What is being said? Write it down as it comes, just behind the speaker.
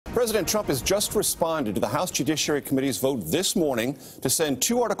President Trump has just responded to the House Judiciary Committee's vote this morning to send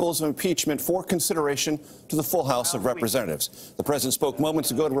 2 articles of impeachment for consideration to the full House of Representatives. The president spoke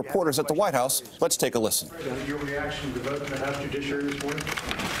moments ago to reporters at the White House. Let's take a listen. Your reaction to the vote in the House Judiciary this morning?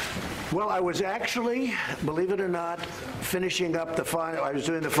 Well, I was actually, believe it or not, finishing up I was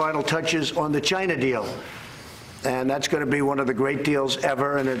doing the final touches on the China deal. And that's going to be one of the great deals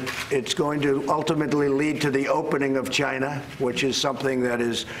ever, and it's going to ultimately lead to the opening of China, which is something that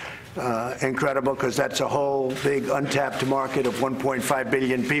is incredible, because that's a whole big untapped market of 1.5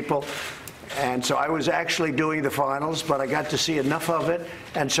 billion people. And so I was actually doing the finals, but I got to see enough of it,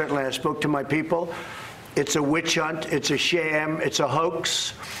 and certainly I spoke to my people. It's a witch hunt, it's a sham, it's a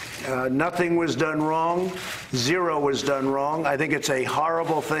hoax. Nothing was done wrong. Zero was done wrong. I think it's a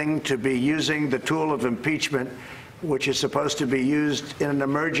horrible thing to be using the tool of impeachment, which is supposed to be used in an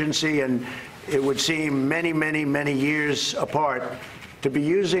emergency, and it would seem many, many, many years apart, to be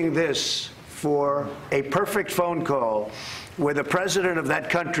using this for a perfect phone call where the president of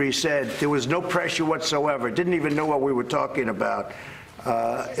that country said there was no pressure whatsoever, didn't even know what we were talking about.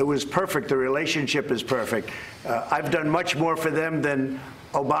 It was perfect. The relationship is perfect. I've done much more for them than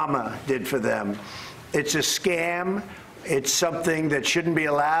Obama did for them. It's a scam. It's something that shouldn't be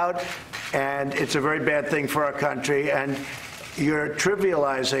allowed, and it's a very bad thing for our country. And you're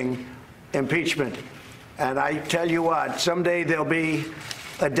trivializing impeachment. And I tell you what, someday there'll be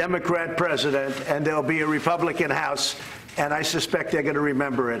a Democrat president and there'll be a Republican House, and I suspect they're going to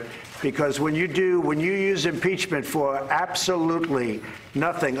remember it. Because when you use impeachment for absolutely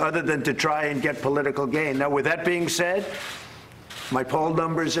nothing other than to try and get political gain. Now, with that being said, my poll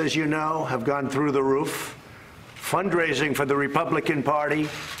numbers, as you know, have gone through the roof. Fundraising for the Republican Party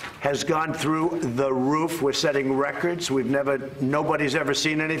has gone through the roof. We're setting records. Nobody's ever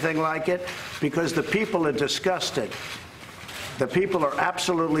seen anything like it, because the people are disgusted. The people are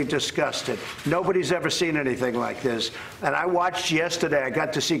absolutely disgusted. Nobody's ever seen anything like this. And I watched yesterday, I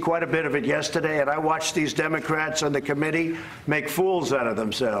got to see quite a bit of it yesterday, and I watched these Democrats on the committee make fools out of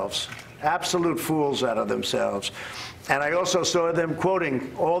themselves, absolute fools out of themselves. And I also saw them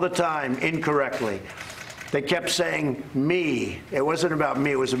quoting all the time incorrectly. They kept saying me. It wasn't about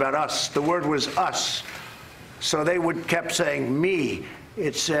me, it was about us. The word was us. So they kept saying me.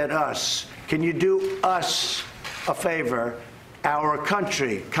 It said us. Can you do us a favor? Our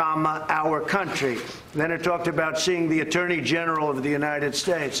country, comma, our country. Then it talked about seeing the Attorney General of the United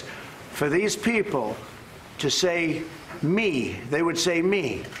States. For these people to say me, they would say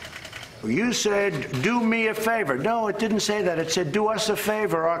me. You said, do me a favor. No, it didn't say that. It said, do us a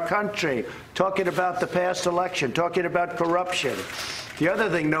favor, our country. Talking about the past election, talking about corruption. The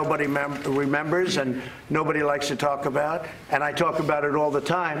other thing nobody remembers and nobody likes to talk about, and I talk about it all the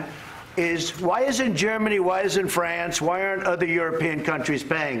time, is why isn't Germany, why isn't France, why aren't other European countries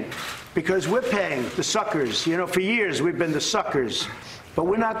paying? Because we're paying, the suckers. You know, for years we've been the suckers, but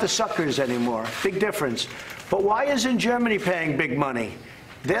we're not the suckers anymore. Big difference. But why isn't Germany paying big money?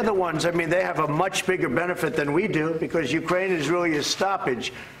 They're the ones, I mean, they have a much bigger benefit than we do, because Ukraine is really a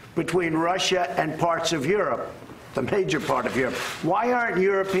stoppage between Russia and parts of Europe, the major part of Europe. Why aren't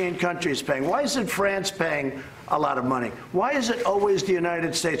European countries paying? Why isn't France paying a lot of money? Why is it always the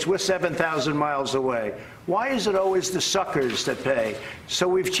United States? We're 7,000 miles away. Why is it always the suckers that pay? So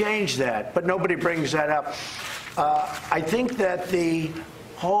we've changed that, but nobody brings that up. I think that the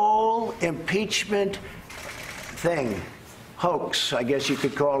whole impeachment thing, hoax, I guess you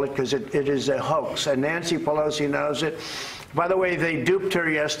could call it, because it is a hoax, and Nancy Pelosi knows it. By the way, they duped her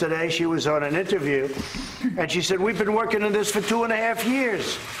yesterday. She was on an interview, and she said, we've been working on this for 2.5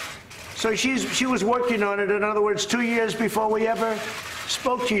 years. So she was working on it, in other words, 2 years before we ever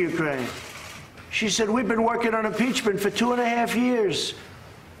spoke to Ukraine. She said, we've been working on impeachment for 2.5 years.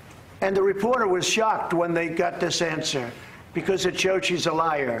 And the reporter was shocked when they got this answer, because it showed she's a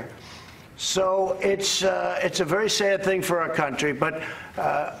liar. So it's a very sad thing for our country, but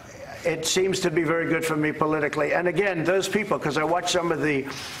it seems to be very good for me politically. And again, those people, because I watch some of the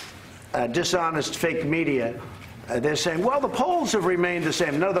dishonest fake media, they're saying, well, the polls have remained the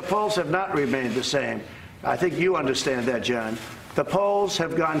same. No, the polls have not remained the same. I think you understand that, John. The polls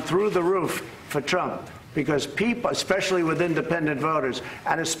have gone through the roof for Trump, because people, especially with independent voters,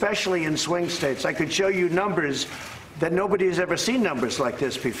 and especially in swing states, I could show you numbers that nobody has ever seen numbers like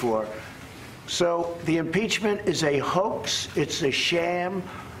this before. So the impeachment is a hoax. It's a sham.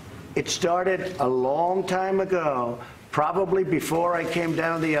 It started a long time ago, probably before I came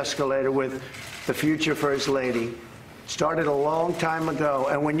down the escalator with the future First Lady. It started a long time ago.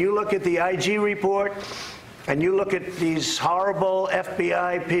 And when you look at the IG report and you look at these horrible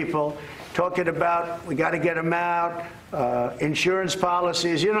FBI people, talking about we got to get them out, insurance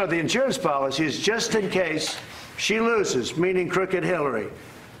policies. You know, the insurance policy is just in case she loses, meaning Crooked Hillary,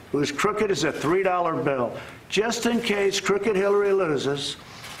 who's crooked as a $3 bill. Just in case Crooked Hillary loses,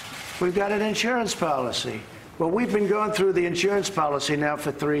 we've got an insurance policy. Well, we've been going through the insurance policy now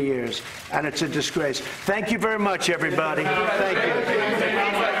for 3 years, and it's a disgrace. Thank you very much, everybody. Thank you.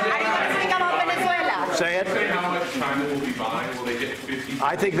 Say it. How much China will be buying? Will they get 50?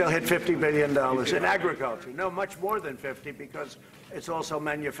 I think they'll hit $50 billion in agriculture. No, much more than 50 because it's also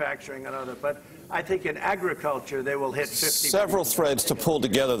manufacturing and other. But I think in agriculture they will hit 50. Several threads to pull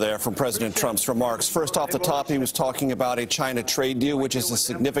together there from President Trump's remarks. First off the top, he was talking about a China trade deal, which is a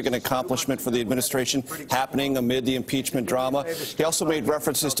significant accomplishment for the administration happening amid the impeachment drama. He also made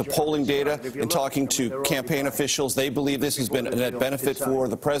references to polling data and talking to campaign officials. They believe this has been a net benefit for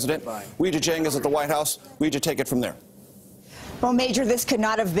the president. Weijia Jiang is at the White House. Weijia, take it from there. Well, Major, this could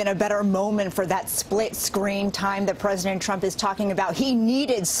not have been a better moment for that split screen time that President Trump is talking about. He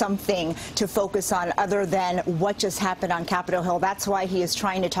needed something to focus on other than what just happened on Capitol Hill. That's why he is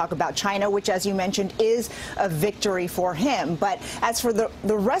trying to talk about China, which, as you mentioned, is a victory for him. But as for the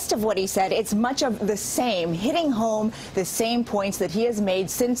rest of what he said, it's much of the same, hitting home the same points that he has made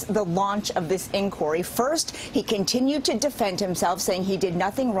since the launch of this inquiry. First, he continued to defend himself, saying he did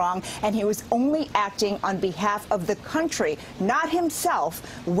nothing wrong and he was only acting on behalf of the country, not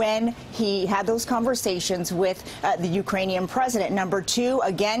himself, when he had those conversations with the Ukrainian president. Number two,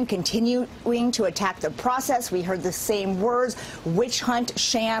 again, continuing to attack the process. We heard the same words, witch hunt,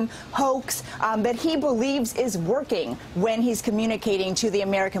 sham, hoax, that he believes is working when he's communicating to the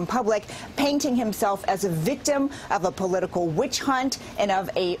American public, painting himself as a victim of a political witch hunt and of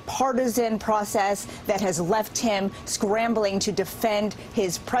a partisan process that has left him scrambling to defend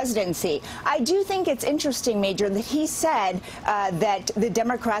his presidency. I do think it's interesting, Major, that he said that the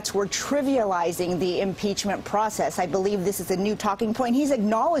Democrats were trivializing the impeachment process. I believe this is a new talking point. He's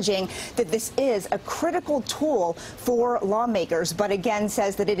acknowledging that this is a critical tool for lawmakers, but again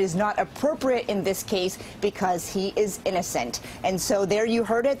says that it is not appropriate in this case because he is innocent. And so there you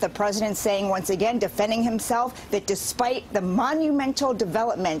heard it, the president saying once again, defending himself, that despite the monumental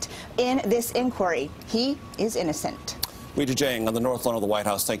development in this inquiry, he is innocent. Weijia Jiang on the North Lawn of the White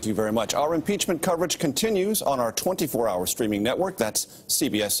House, thank you very much. Our impeachment coverage continues on our 24-hour streaming network. That's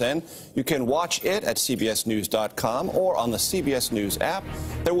CBSN. You can watch it at cbsnews.com or on the CBS News app.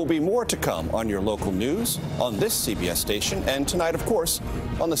 There will be more to come on your local news on this CBS station, and tonight, of course,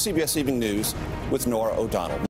 on the CBS Evening News with Norah O'Donnell.